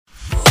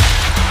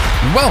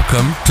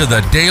Welcome to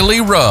the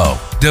Daily Row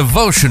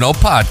Devotional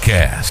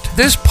Podcast.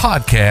 This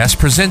podcast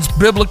presents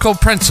biblical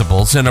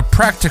principles in a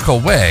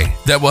practical way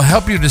that will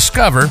help you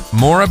discover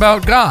more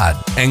about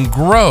God and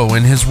grow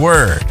in His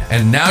Word.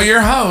 And now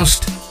your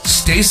host,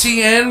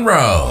 Stacey Ann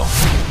Rowe.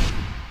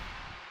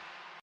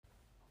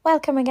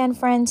 Welcome again,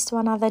 friends, to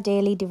another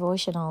daily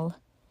devotional.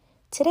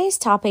 Today's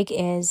topic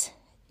is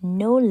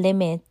no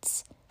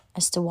limits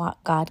as to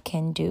what God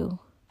can do.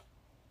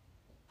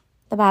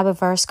 The Bible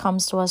verse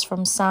comes to us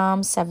from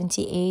Psalm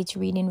 78,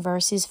 reading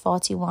verses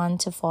 41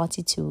 to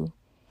 42.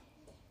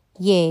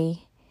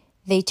 Yea,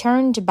 they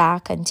turned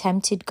back and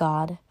tempted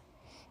God,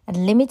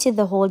 and limited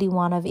the Holy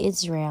One of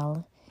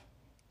Israel.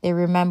 They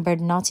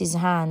remembered not His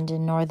hand,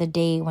 nor the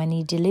day when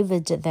He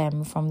delivered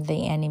them from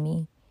the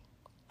enemy.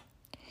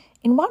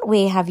 In what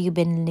way have you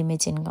been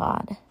limiting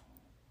God?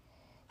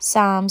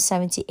 Psalm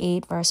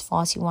 78 verse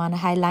 41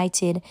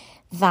 highlighted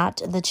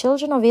that the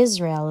children of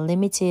Israel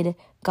limited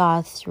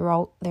God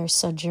throughout their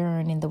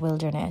sojourn in the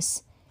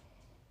wilderness.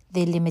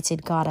 They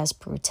limited God as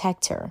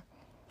protector,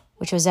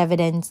 which was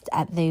evident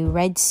at the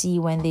Red Sea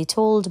when they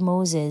told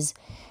Moses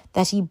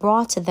that He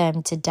brought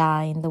them to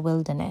die in the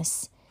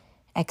wilderness.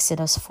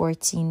 Exodus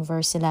 14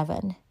 verse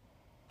 11.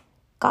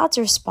 God's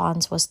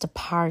response was to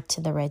part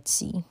the Red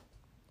Sea.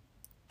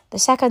 The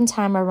second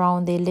time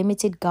around, they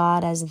limited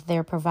God as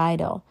their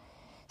provider,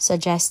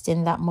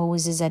 suggesting that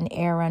Moses and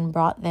Aaron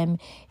brought them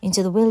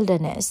into the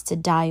wilderness to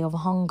die of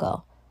hunger.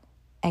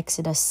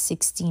 Exodus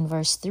 16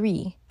 verse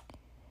 3.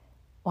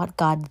 What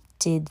God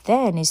did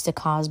then is to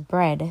cause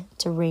bread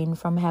to rain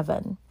from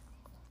heaven.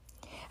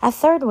 A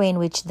third way in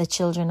which the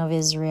children of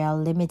Israel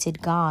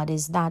limited God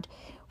is that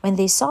when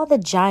they saw the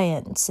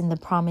giants in the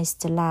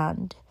promised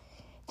land,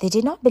 they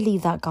did not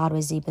believe that God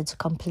was able to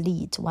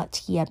complete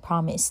what He had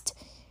promised,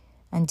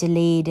 and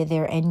delayed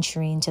their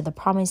entry into the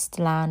promised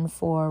land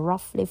for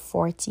roughly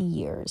 40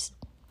 years.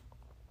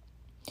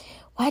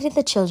 Why did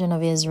the children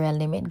of Israel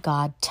limit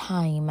God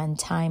time and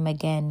time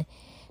again,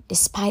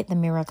 despite the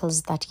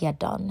miracles that He had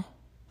done?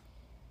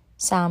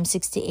 Psalm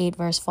 68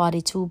 verse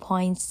 42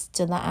 points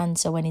to the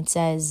answer when it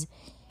says,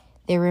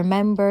 they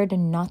remembered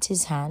not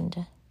His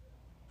hand.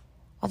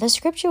 What the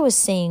scripture was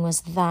saying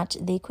was that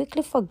they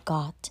quickly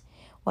forgot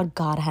what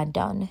God had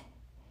done.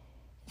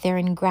 Their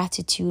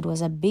ingratitude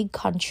was a big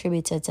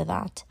contributor to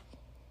that.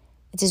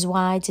 It is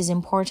why it is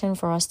important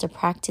for us to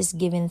practice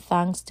giving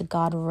thanks to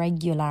God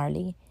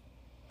regularly.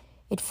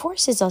 It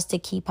forces us to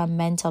keep a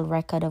mental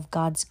record of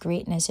God's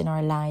greatness in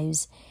our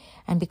lives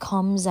and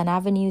becomes an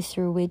avenue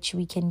through which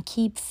we can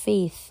keep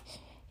faith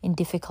in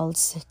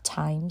difficult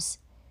times.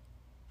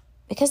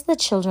 Because the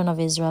children of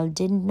Israel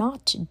did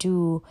not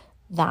do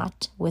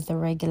that with the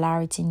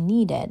regularity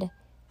needed,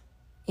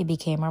 it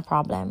became a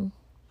problem.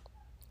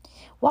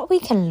 What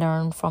we can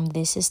learn from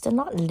this is to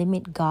not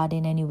limit God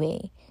in any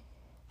way,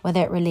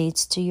 whether it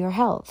relates to your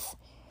health,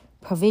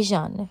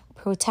 provision,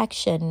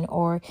 protection,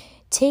 or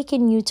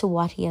taking you to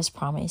what He has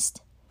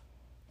promised.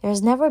 There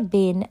has never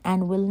been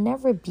and will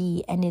never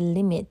be any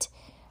limit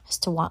as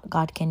to what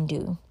God can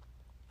do.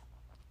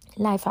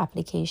 Life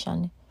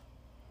application.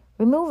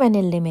 Remove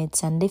any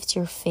limits and lift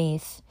your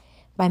faith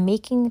by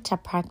making it a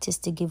practice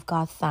to give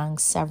God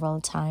thanks several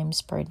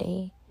times per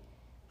day.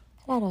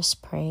 Let us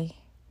pray.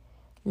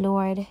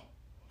 Lord,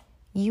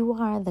 You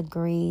are the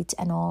great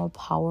and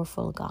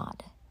all-powerful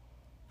God.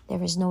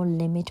 There is no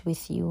limit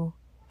with You.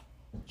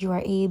 You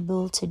are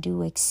able to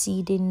do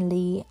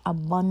exceedingly,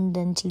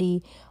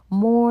 abundantly,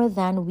 more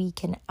than we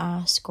can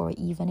ask or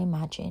even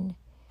imagine.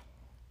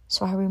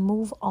 So I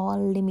remove all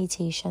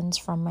limitations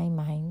from my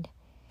mind.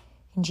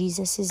 In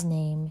Jesus'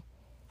 name,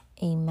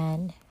 amen.